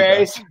crazy,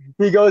 man.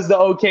 He goes to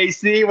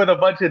OKC with a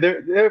bunch of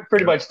they're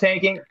pretty much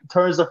tanking,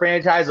 turns the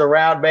franchise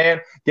around,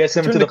 man, gets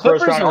him to the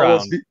first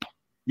round.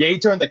 Yeah, he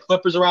turned the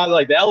Clippers around.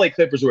 Like the LA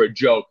Clippers were a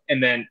joke,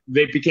 and then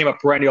they became a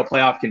perennial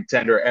playoff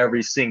contender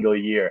every single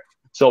year.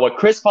 So what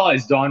Chris Paul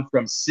has done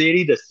from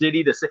city to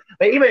city to city,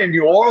 like even in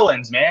New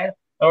Orleans, man,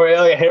 or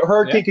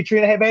Hurricane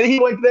Katrina, man, he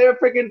went there,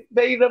 freaking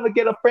made them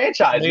get a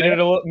franchise. Made it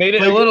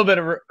a little bit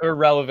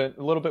irrelevant,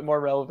 a little bit more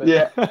relevant.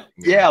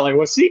 Yeah, like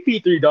what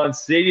CP3 done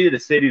city to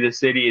city to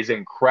city is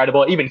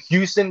incredible. Even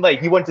Houston,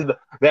 like he went to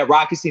that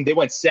Rockets team, they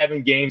went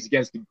 7 games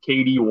against the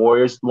KD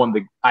Warriors,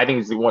 I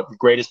think is the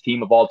greatest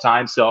team of all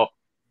time. So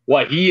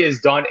what he has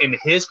done in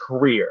his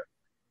career,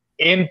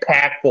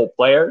 impactful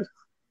players,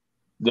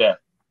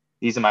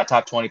 he's in my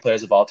top 20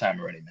 players of all time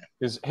already, man.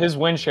 His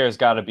win share has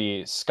got to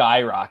be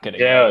skyrocketing.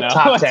 Yeah, right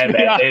top 10,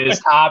 man. It's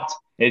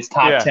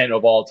top 10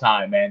 of all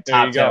time, man.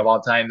 Top 10 of all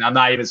time. I'm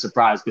not even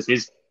surprised because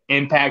his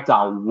impact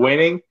on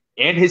winning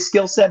and his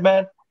skill set,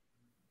 man,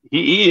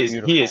 he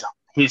is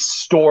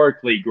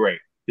historically great.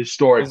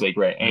 Historically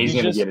great. And he's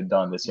going to get it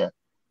done this year.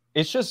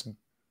 It's just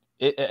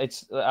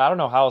it's I don't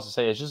know how else to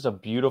say it. It's just a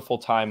beautiful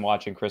time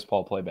watching Chris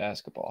Paul play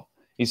basketball.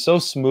 He's so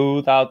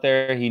smooth out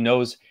there. He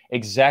knows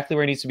exactly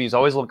where he needs to be. He's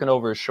always looking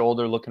over his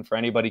shoulder, looking for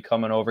anybody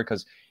coming over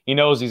because he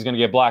knows he's going to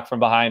get blocked from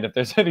behind if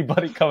there's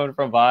anybody coming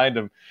from behind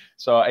him.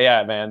 So,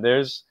 yeah, man,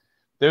 there's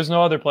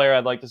no other player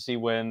I'd like to see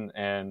win,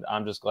 and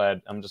I'm just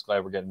glad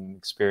we're getting an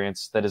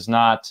experience that is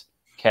not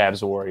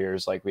Cavs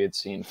Warriors like we had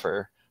seen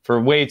for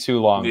way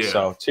too long. Yeah.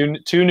 So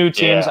two new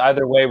teams. Yeah.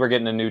 Either way, we're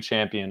getting a new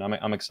champion.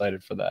 I'm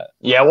excited for that.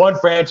 Yeah, one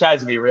franchise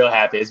would be real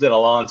happy. It's been a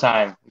long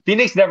time.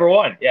 Phoenix never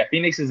won. Yeah,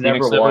 Phoenix has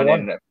never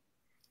won.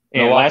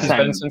 And last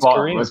time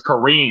was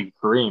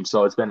Kareem.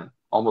 So it's been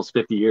almost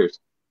 50 years.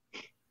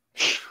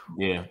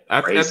 Yeah,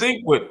 I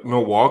think with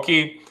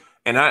Milwaukee,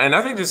 and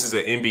I think this is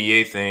an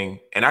NBA thing,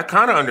 and I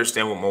kind of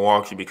understand with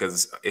Milwaukee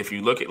because if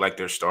you look at like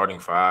their starting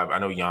 5, I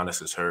know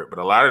Giannis is hurt, but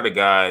a lot of the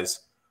guys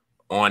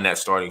on that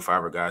starting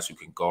 5 are guys who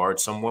can guard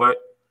somewhat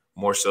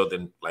more so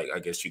than like I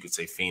guess you could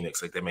say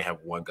Phoenix. Like they may have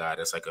one guy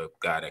that's like a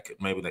guy that could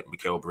maybe like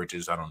Mikal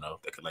Bridges, I don't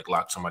know, that could like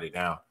lock somebody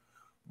down.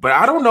 But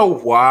I don't know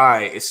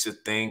why it's a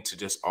thing to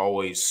just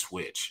always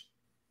switch,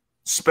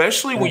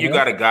 especially when you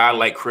got a guy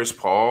like Chris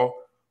Paul,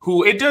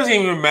 who it doesn't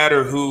even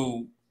matter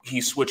who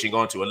he's switching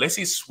onto. Unless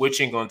he's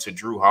switching onto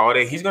Drew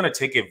Holiday, he's going to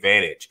take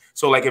advantage.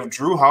 So, like, if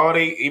Drew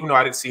Holiday, even though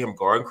I didn't see him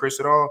guarding Chris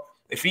at all,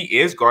 if he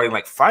is guarding,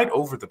 like, fight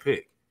over the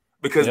pick.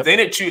 Because then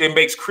it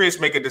makes Chris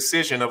make a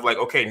decision of, like,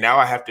 okay, now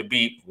I have to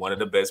beat one of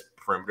the best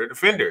perimeter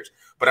defenders.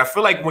 But I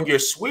feel like when you're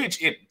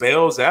switch, it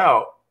bails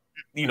out,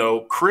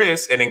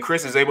 Chris, and then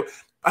Chris is able –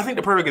 I think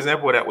the perfect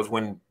example of that was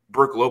when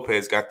Brook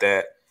Lopez got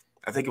that.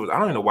 I think it was. I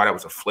don't even know why that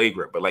was a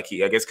flagrant, but like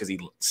I guess because he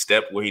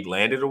stepped where he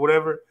landed or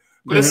whatever.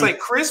 But it's like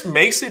Chris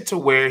makes it to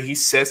where he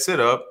sets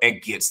it up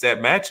and gets that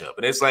matchup,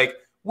 and it's like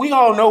we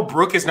all know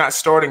Brook is not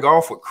starting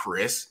off with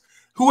Chris.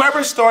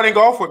 Whoever's starting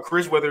off with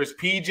Chris, whether it's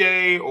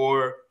PJ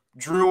or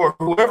Drew or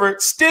whoever,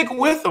 stick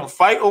with them.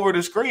 Fight over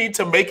the screen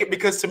to make it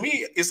because to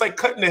me it's like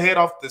cutting the head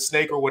off the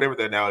snake or whatever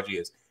the analogy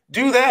is.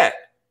 Do that.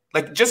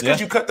 Like, just because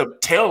you cut the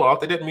tail off,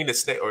 that doesn't mean the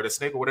snake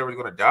or whatever is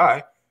going to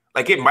die.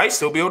 Like, it might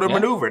still be able to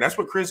maneuver. And that's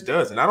what Chris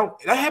does. And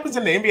that happens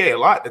in the NBA a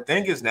lot. The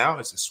thing is now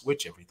is to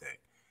switch everything.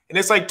 And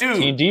it's like,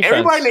 dude,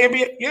 everybody in the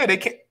NBA, they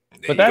can't.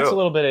 But that's a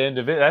little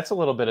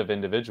bit of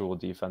individual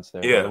defense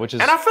there. Yeah. Which is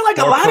and I feel like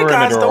a lot of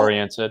guys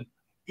oriented.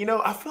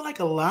 I feel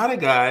like a lot of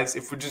guys,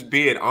 if we're just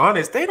being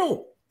honest, they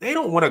don't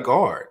want to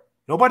guard.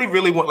 Nobody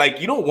really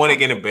you don't want to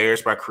get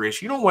embarrassed by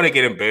Chris. You don't want to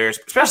get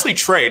embarrassed, especially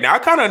Trey. Now, I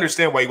kind of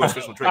understand why you want to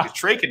switch with Trey because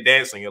Trey can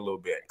dance on you a little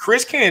bit.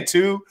 Chris can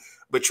too,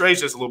 but Trey's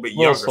just a little bit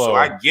younger, so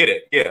I get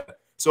it. Yeah,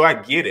 so I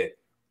get it.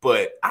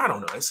 But I don't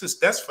know. It's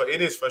just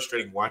it is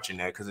frustrating watching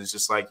that because it's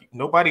just like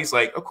nobody's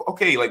like,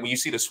 okay, like when you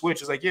see the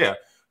switch, it's like, yeah,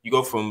 you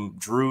go from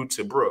Drew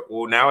to Brook.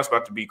 Well, now it's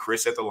about to be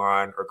Chris at the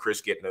line or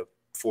Chris getting a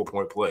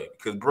 4-point play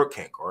because Brook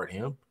can't guard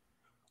him.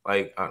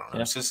 Like, I don't know.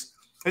 Yeah.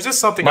 It's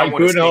just something Mike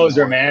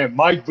Budenholzer, man.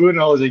 Mike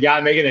Budenholzer, the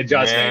guy making an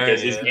adjustment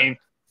because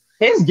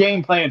his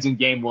game plans in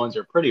game ones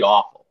are pretty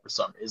awful for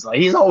some reason. Like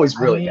he's always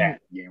really bad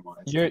in game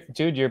ones.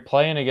 You're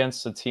playing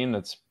against a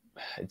team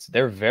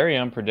they're very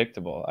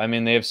unpredictable. I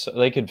mean,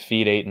 they could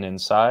feed Ayton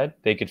inside.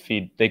 They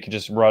could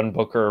just run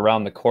Booker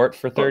around the court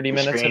for 30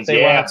 minutes if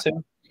they wanted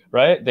to.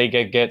 Right? They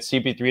get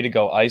CP3 to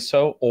go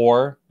ISO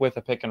or with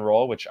a pick and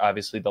roll, which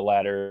obviously the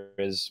latter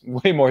is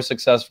way more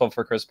successful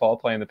for Chris Paul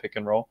playing the pick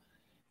and roll.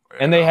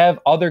 And they have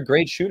other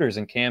great shooters,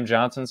 and Cam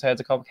Johnson's had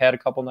a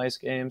couple nice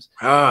games.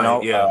 We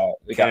got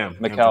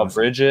Mikal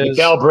Bridges.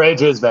 Mikal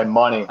Bridges been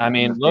money. I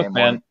mean, look,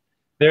 man,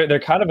 they're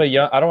kind of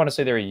I don't want to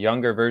say they're a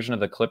younger version of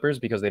the Clippers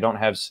because they don't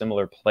have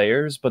similar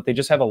players, but they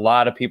just have a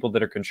lot of people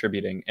that are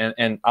contributing.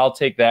 And I'll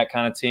take that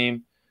kind of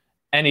team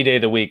any day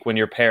of the week when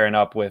you're pairing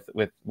up with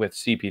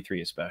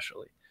CP3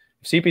 especially.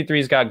 If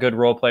CP3's got good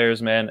role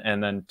players, man,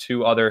 and then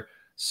two other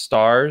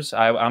stars,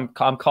 I'm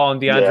calling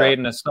DeAndre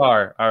Ayton a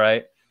star, all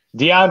right?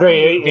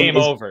 DeAndre game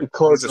over.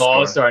 Close to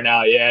all-star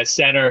now. Yeah,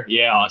 center.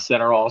 Yeah,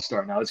 center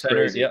all-star now. It's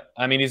crazy. Yeah,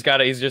 I mean he's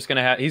gonna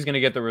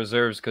get the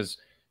reserves because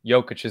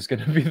Jokic is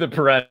gonna be the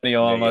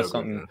perennial unless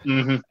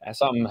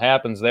something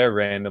happens there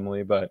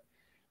randomly. But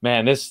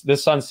man, this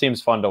Suns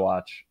team's fun to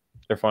watch.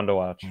 They're fun to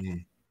watch. Mm-hmm.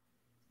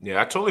 Yeah,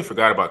 I totally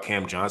forgot about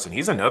Cam Johnson.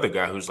 He's another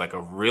guy who's like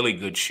a really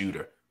good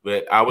shooter,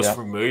 but I was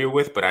familiar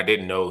with, but I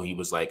didn't know he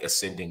was like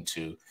ascending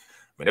to.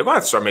 I mean, they're going to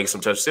have to start making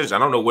some tough decisions. I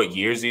don't know what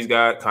years these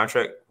guys,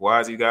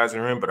 contract-wise, these guys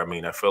are in, but I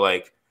mean, I feel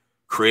like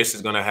Chris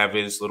is going to have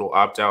his little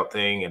opt-out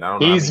thing, and I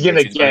don't know. He's going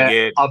to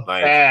get a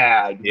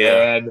bag,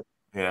 man.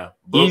 Yeah.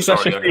 If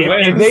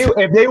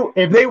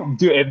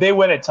they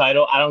win a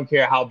title, I don't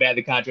care how bad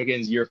the contract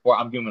is year 4.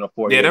 I'm giving him a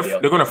 4-year deal.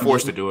 They're going to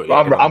force to do it.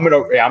 I'm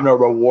gonna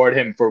reward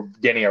him for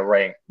getting a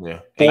ring.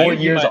 Yeah. 4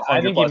 years,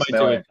 I think he might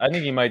do it. I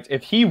think he might.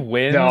 If he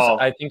wins,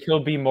 I think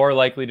he'll be more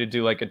likely to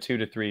do like a 2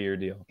 to 3 year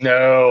deal.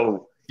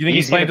 No. You think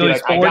he's playing until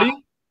he's 40?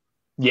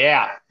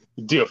 Yeah.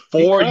 Dude,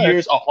 4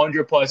 years,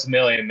 $100+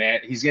 million, man.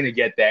 He's gonna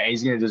get that, and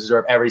he's gonna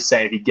deserve every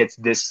cent if he gets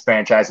this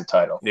franchise a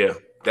title. Yeah,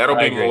 that'll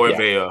be more of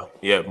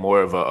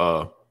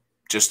a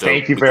just.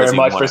 Thank you very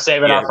much for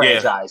saving our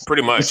franchise.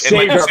 Pretty much,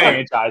 saved our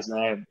franchise,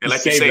 man. And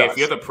like you say, if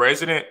you're the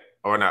president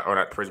or not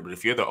president, but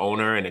if you're the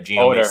owner and the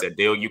GM makes that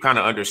deal, you kind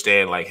of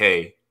understand, like,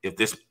 hey, if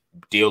this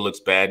deal looks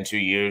bad in 2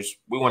 years,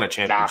 we want a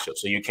championship,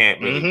 so you can't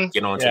really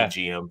get on to the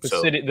GM. The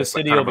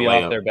city will be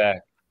off their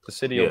back. The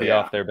city will be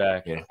off their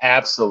back. Yeah.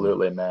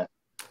 Absolutely, man.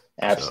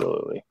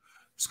 Absolutely. So,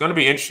 it's going to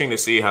be interesting to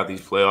see how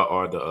these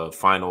the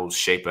finals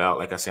shape out.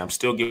 Like I said, I'm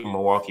still giving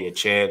Milwaukee a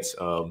chance.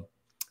 Going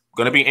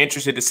to be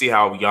interested to see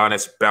how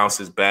Giannis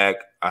bounces back.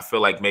 I feel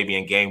like maybe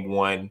in game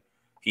 1,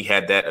 he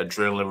had that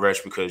adrenaline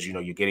rush because,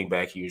 you're getting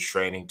back. He was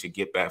training to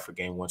get back for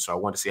game 1. So I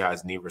want to see how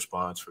his knee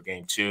responds for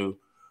game 2.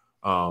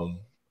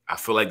 I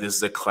feel like this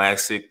is a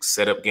classic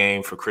setup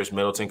game for Chris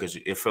Middleton because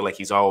I feel like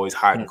he's always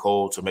hot and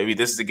cold. So maybe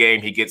this is the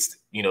game he gets,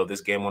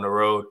 this game on the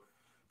road.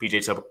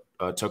 PJ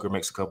Tucker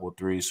makes a couple of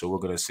threes, so we're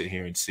going to sit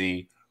here and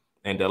see.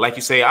 And like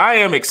you say, I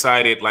am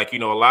excited. Like, a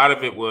lot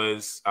of it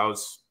was I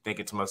was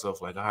thinking to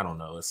myself, like, I don't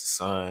know, it's the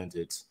Suns.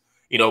 It's,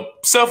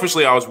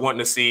 selfishly I was wanting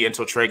to see,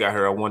 until Trey got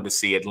here, I wanted to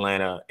see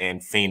Atlanta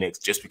and Phoenix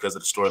just because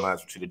of the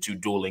storylines between the two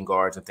dueling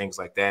guards and things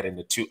like that and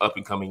the two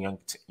up-and-coming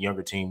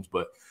younger teams.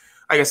 But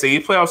like I say,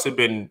 these playoffs have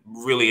been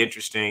really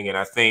interesting, and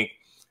I think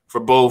for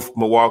both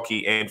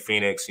Milwaukee and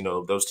Phoenix,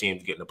 those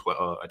teams getting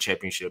a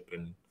championship,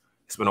 and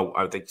it's been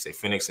I think you say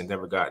Phoenix has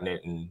never gotten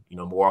it, and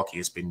Milwaukee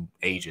has been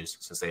ages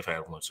since they've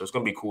had one. So it's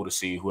going to be cool to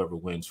see whoever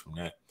wins from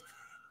that.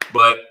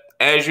 But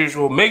as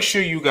usual, make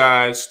sure you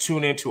guys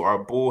tune into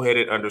our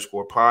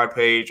bullheaded_pod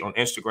page on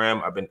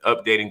Instagram. I've been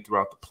updating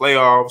throughout the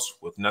playoffs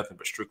with nothing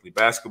but strictly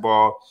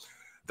basketball.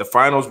 The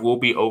finals will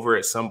be over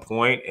at some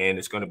point, and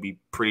it's going to be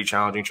pretty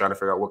challenging trying to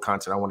figure out what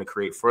content I want to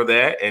create for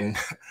that. And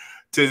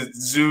to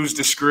Zoo's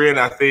discretion,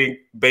 I think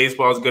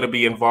baseball is going to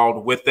be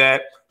involved with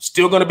that.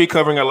 Still going to be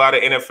covering a lot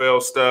of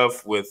NFL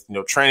stuff with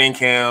training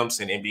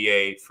camps and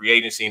NBA free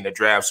agency and the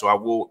draft, so I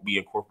will be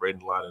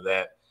incorporating a lot of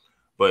that.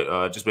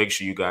 But just make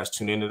sure you guys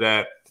tune into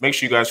that. Make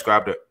sure you guys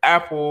subscribe to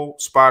Apple,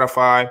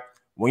 Spotify.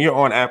 When you're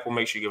on Apple,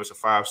 make sure you give us a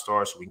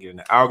 5-star so we can get in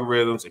the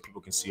algorithms and people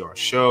can see our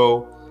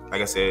show.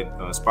 Like I said,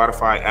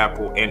 Spotify,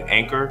 Apple, and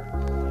Anchor.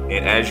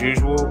 And as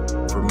usual,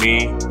 for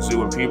me,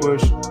 Zoo, and P.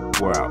 Bush,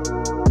 we're out.